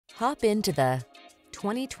Hop into the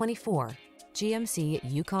 2024 GMC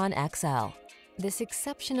Yukon XL. This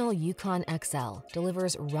exceptional Yukon XL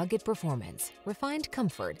delivers rugged performance, refined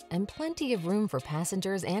comfort, and plenty of room for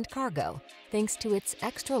passengers and cargo, thanks to its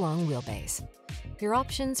extra-long wheelbase. Your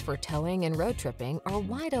options for towing and road tripping are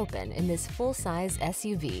wide open in this full-size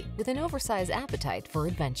SUV with an oversized appetite for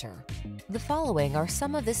adventure. The following are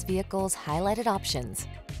some of this vehicle's highlighted options: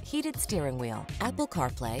 heated steering wheel, Apple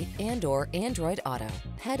CarPlay and/or Android Auto,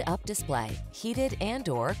 head-up display, heated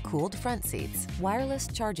and/or cooled front seats, wireless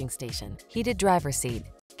charging station, heated driver's seat,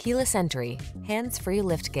 keyless entry, hands-free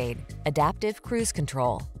liftgate, adaptive cruise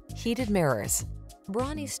control, heated mirrors.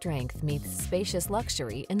 Brawny's strength meets spacious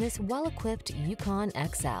luxury in this well-equipped Yukon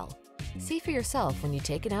XL. See for yourself when you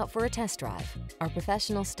take it out for a test drive. Our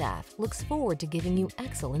professional staff looks forward to giving you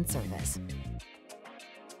excellent service.